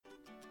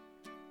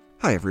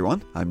Hi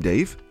everyone, I'm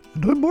Dave.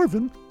 And I'm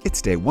Marvin.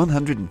 It's day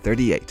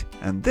 138,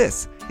 and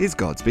this is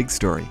God's Big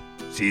Story.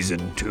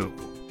 Season 2.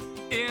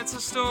 It's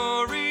a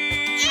story.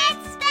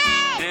 It's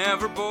big.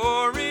 Never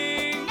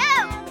boring.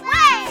 No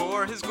way.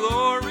 For His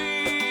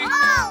glory.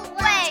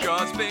 Always. It's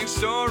God's big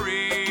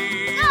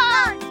story.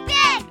 God's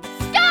big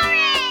story.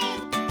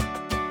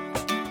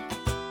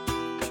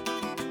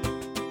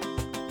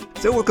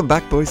 So welcome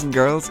back, boys and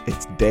girls.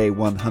 It's day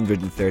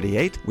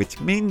 138, which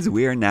means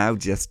we're now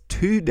just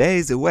 2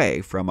 days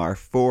away from our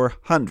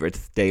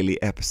 400th daily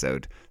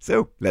episode.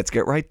 So let's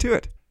get right to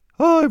it.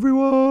 Hi,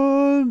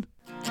 everyone.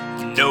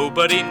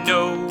 Nobody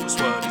knows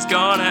what he's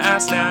gonna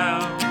ask now.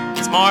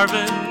 It's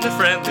Marvin, the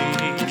friendly,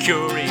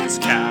 curious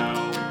cow.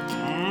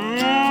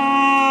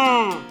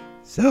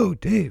 So,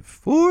 Dave,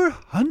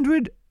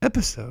 400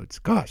 episodes.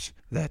 Gosh,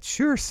 that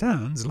sure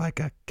sounds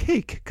like a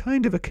cake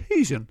kind of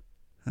occasion.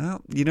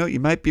 Well, you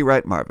might be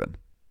right, Marvin.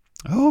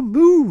 Oh,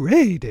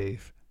 moo-ray,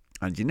 Dave.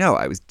 And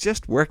I was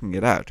just working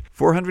it out.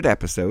 400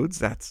 episodes,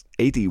 that's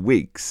 80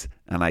 weeks.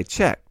 And I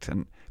checked,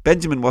 and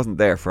Benjamin wasn't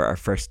there for our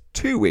first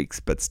 2 weeks,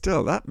 but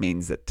still, that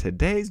means that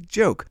today's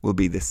joke will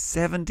be the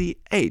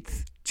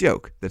 78th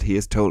joke that he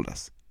has told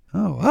us.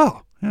 Oh,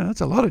 wow. Yeah,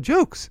 that's a lot of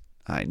jokes.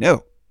 I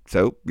know.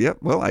 So,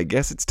 I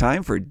guess it's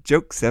time for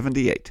joke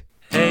 78.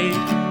 Hey,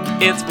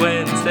 it's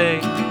Wednesday.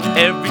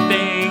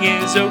 Everything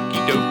is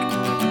okie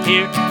doke.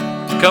 Here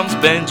comes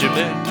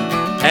Benjamin,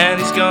 and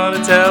he's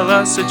gonna tell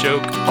us a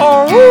joke.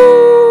 Oh!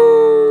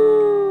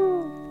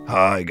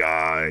 Hi,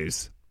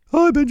 guys.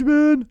 Hi,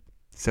 Benjamin.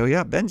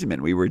 So,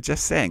 Benjamin, we were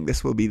just saying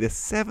this will be the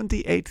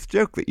 78th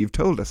joke that you've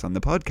told us on the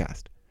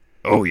podcast.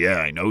 Oh, yeah,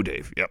 I know,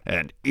 Dave. Yep.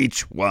 And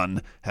each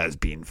one has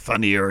been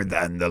funnier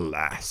than the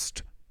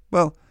last.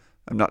 Well,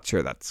 I'm not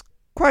sure that's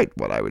quite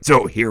what I would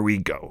So here we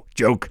go.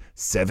 Joke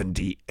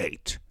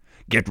 78.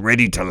 Get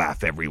ready to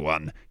laugh,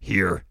 everyone.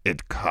 Here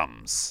it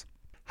comes.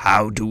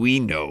 How do we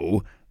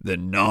know the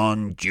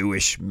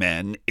non-Jewish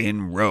men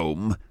in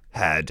Rome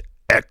had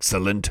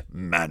excellent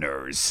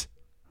manners?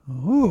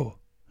 Oh,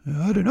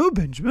 I don't know,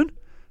 Benjamin.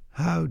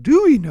 How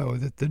do we know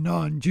that the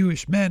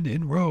non-Jewish men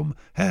in Rome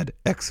had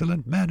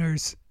excellent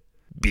manners?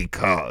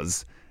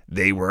 Because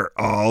they were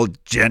all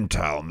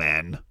Gentile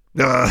men.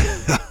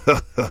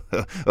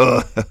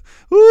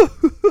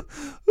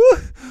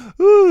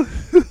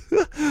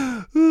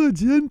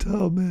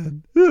 Gentile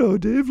man.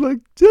 Dave, like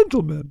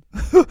gentlemen.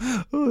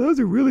 Oh, that was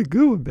a really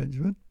good one,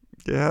 Benjamin.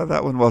 Yeah,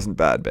 that one wasn't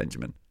bad,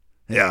 Benjamin.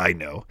 Yeah, I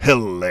know.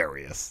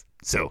 Hilarious.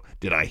 So,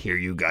 did I hear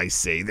you guys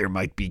say there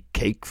might be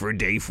cake for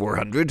day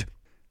 400?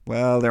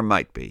 Well, there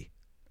might be.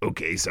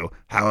 Okay, so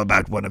how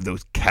about one of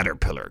those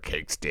caterpillar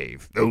cakes,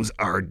 Dave? Those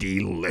are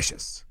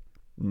delicious.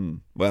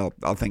 Well,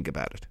 I'll think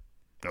about it.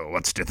 Oh,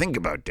 what's to think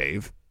about,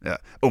 Dave?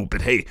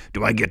 But hey,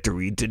 do I get to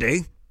read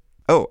today?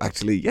 Oh,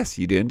 actually, yes,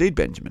 you do indeed,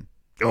 Benjamin.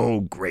 Oh,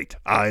 great.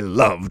 I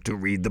love to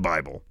read the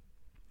Bible.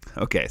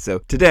 Okay, so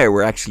today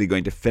we're actually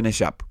going to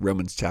finish up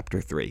Romans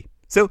chapter 3.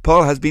 So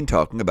Paul has been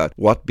talking about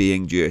what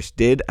being Jewish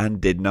did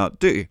and did not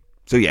do.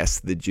 So yes,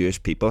 the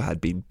Jewish people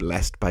had been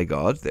blessed by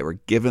God. They were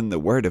given the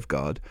word of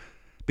God.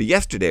 But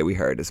yesterday we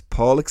heard as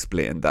Paul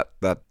explained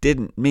that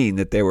didn't mean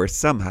that they were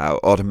somehow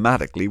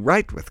automatically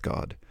right with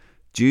God.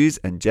 Jews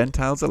and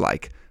Gentiles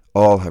alike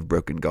all have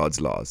broken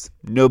God's laws.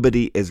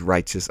 Nobody is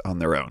righteous on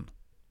their own.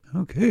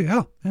 Okay,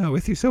 yeah,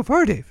 with you so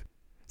far, Dave.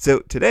 So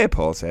today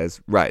Paul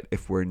says, right,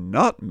 if we're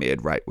not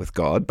made right with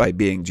God by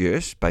being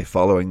Jewish, by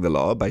following the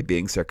law, by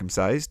being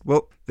circumcised,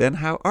 well, then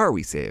how are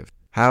we saved?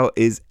 How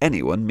is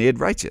anyone made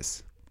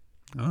righteous?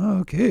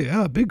 Okay,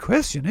 yeah, big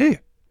question, eh?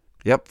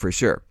 Yep, for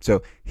sure.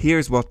 So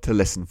here's what to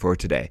listen for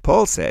today.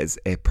 Paul says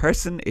a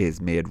person is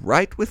made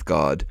right with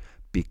God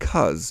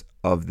because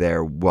of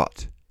their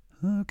what?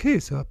 Okay,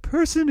 so a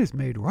person is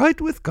made right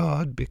with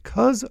God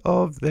because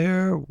of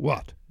their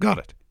what? Got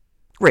it.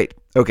 Great.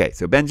 Okay,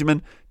 so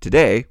Benjamin,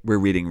 today we're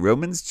reading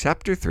Romans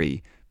chapter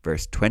 3,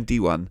 verse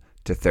 21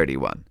 to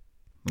 31.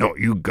 No,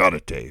 you got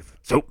it, Dave.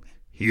 So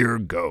here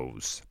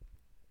goes.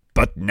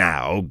 But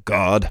now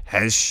God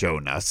has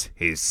shown us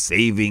his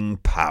saving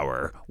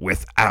power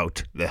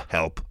without the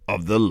help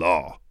of the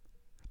law.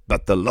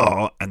 But the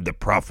law and the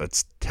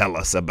prophets tell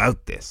us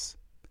about this.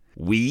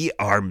 We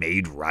are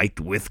made right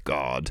with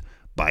God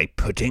by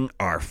putting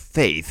our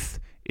faith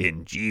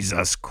in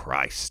Jesus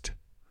Christ.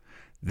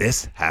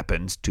 This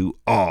happens to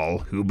all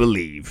who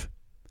believe.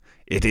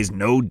 It is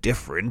no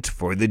different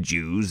for the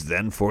Jews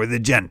than for the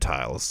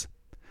Gentiles.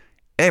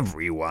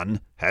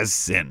 Everyone has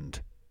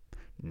sinned.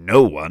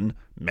 No one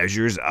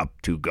measures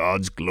up to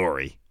God's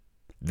glory.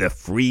 The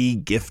free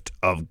gift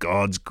of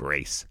God's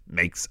grace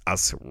makes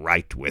us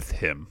right with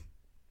Him.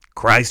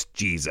 Christ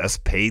Jesus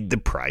paid the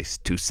price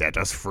to set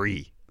us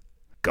free.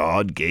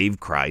 God gave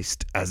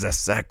Christ as a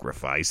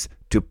sacrifice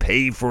to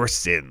pay for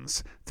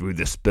sins through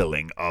the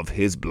spilling of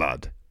His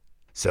blood.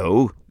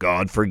 So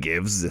God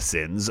forgives the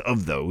sins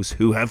of those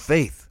who have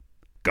faith.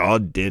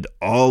 God did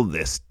all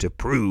this to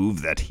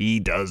prove that He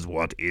does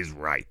what is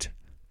right.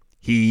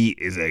 He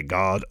is a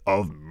God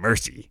of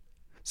mercy,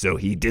 so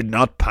He did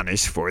not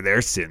punish for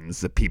their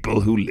sins the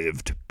people who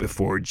lived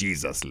before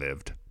Jesus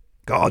lived.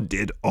 God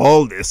did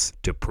all this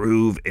to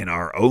prove in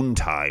our own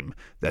time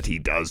that he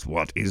does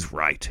what is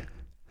right.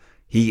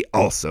 He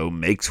also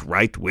makes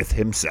right with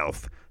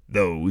himself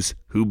those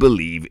who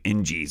believe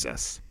in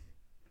Jesus.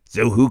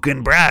 So who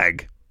can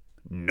brag?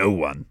 No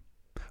one.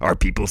 Are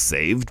people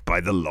saved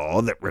by the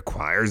law that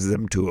requires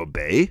them to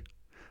obey?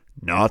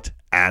 Not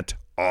at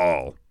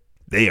all.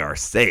 They are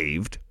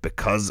saved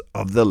because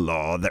of the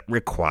law that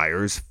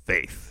requires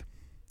faith.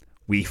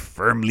 We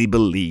firmly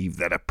believe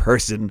that a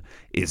person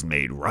is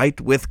made right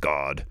with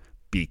God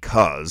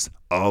because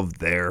of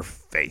their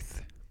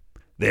faith.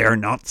 They are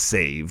not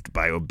saved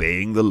by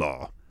obeying the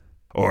law.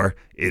 Or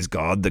is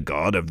God the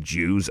God of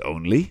Jews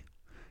only?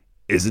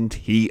 Isn't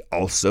he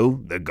also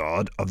the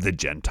God of the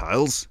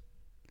Gentiles?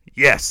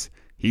 Yes,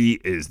 he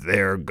is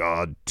their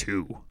God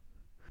too.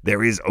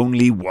 There is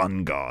only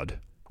one God.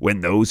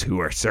 When those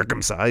who are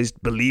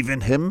circumcised believe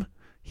in him,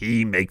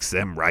 he makes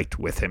them right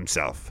with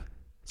himself.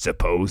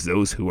 Suppose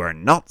those who are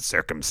not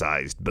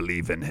circumcised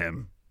believe in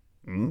him.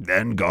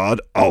 Then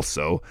God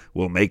also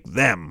will make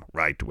them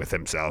right with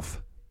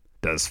himself.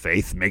 Does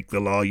faith make the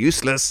law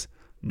useless?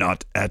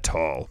 Not at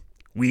all.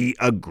 We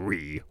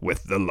agree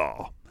with the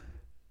law.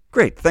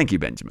 Great, thank you,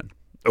 Benjamin.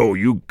 Oh,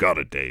 you got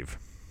it, Dave.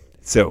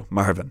 So,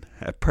 Marvin,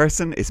 a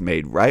person is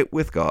made right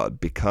with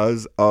God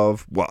because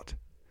of what?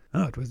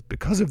 Oh, it was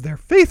because of their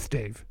faith,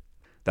 Dave.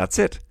 That's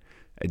it.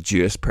 A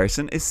Jewish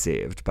person is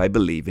saved by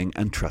believing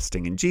and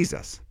trusting in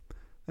Jesus.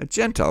 A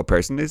Gentile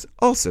person is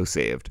also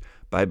saved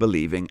by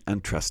believing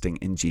and trusting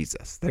in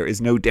Jesus. There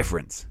is no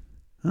difference.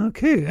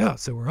 Okay, yeah,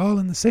 so we're all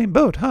in the same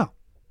boat, huh?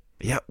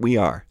 Yeah, we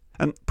are.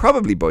 And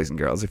probably, boys and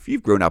girls, if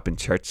you've grown up in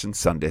church and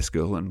Sunday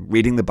school and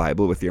reading the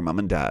Bible with your mum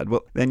and dad,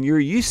 well, then you're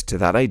used to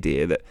that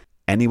idea that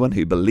anyone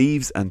who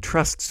believes and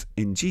trusts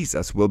in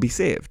Jesus will be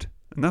saved.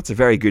 And that's a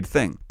very good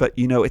thing. But,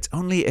 it's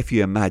only if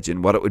you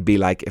imagine what it would be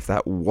like if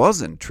that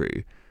wasn't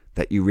true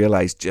that you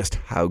realize just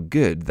how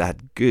good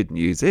that good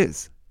news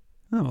is.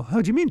 Oh, well,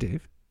 how do you mean,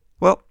 Dave?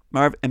 Well,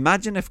 Marv,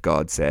 imagine if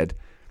God said,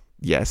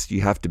 yes,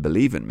 you have to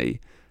believe in me,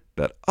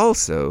 but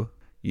also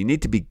you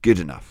need to be good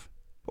enough.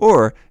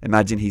 Or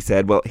imagine he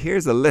said, well,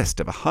 here's a list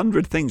of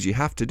 100 things you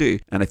have to do,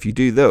 and if you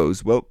do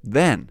those, well,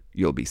 then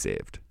you'll be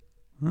saved.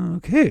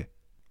 Okay.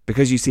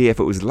 Because you see, if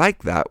it was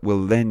like that,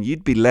 well, then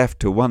you'd be left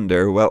to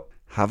wonder, well,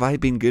 have I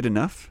been good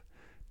enough?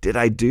 Did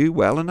I do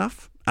well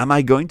enough? Am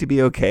I going to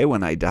be okay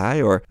when I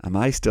die, or am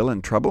I still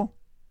in trouble?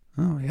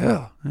 Oh,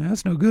 yeah,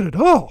 that's no good at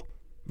all.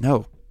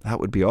 No, that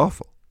would be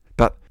awful.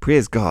 But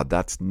praise God,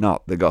 that's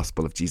not the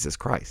gospel of Jesus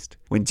Christ.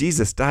 When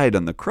Jesus died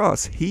on the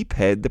cross, he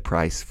paid the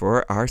price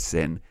for our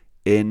sin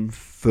in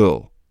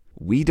full.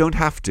 We don't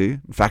have to,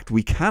 in fact,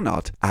 we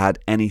cannot add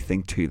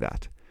anything to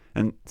that.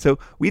 And so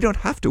we don't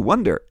have to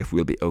wonder if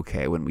we'll be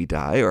okay when we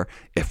die or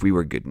if we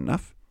were good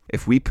enough.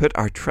 If we put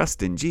our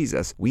trust in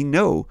Jesus, we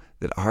know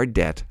that our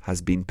debt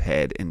has been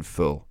paid in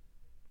full.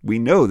 We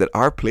know that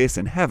our place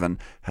in heaven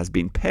has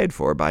been paid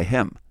for by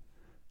him.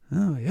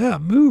 Oh, yeah,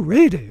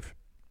 moo-ray, Dave.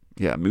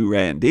 Yeah,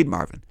 moo-ray indeed,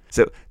 Marvin.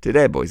 So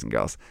today, boys and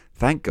girls,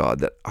 thank God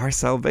that our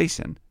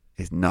salvation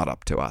is not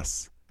up to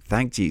us.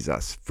 Thank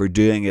Jesus for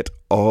doing it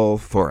all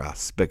for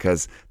us,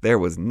 because there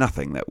was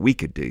nothing that we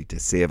could do to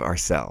save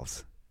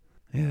ourselves.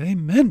 Yeah,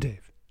 amen,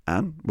 Dave.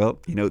 And,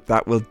 well,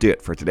 that will do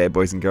it for today,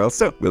 boys and girls.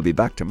 So we'll be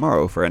back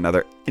tomorrow for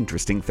another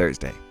interesting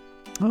Thursday.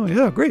 Oh,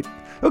 yeah, great.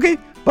 Okay,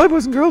 bye,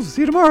 boys and girls.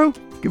 See you tomorrow.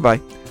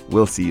 Goodbye.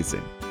 We'll see you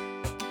soon.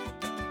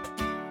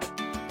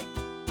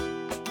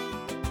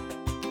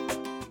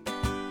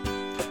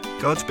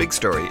 God's Big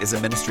Story is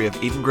a ministry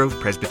of Eden Grove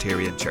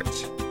Presbyterian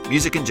Church.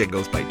 Music and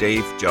jingles by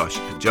Dave, Josh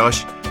and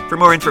Josh. For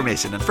more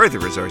information and further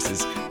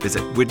resources,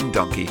 visit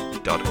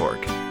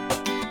woodendonkey.org.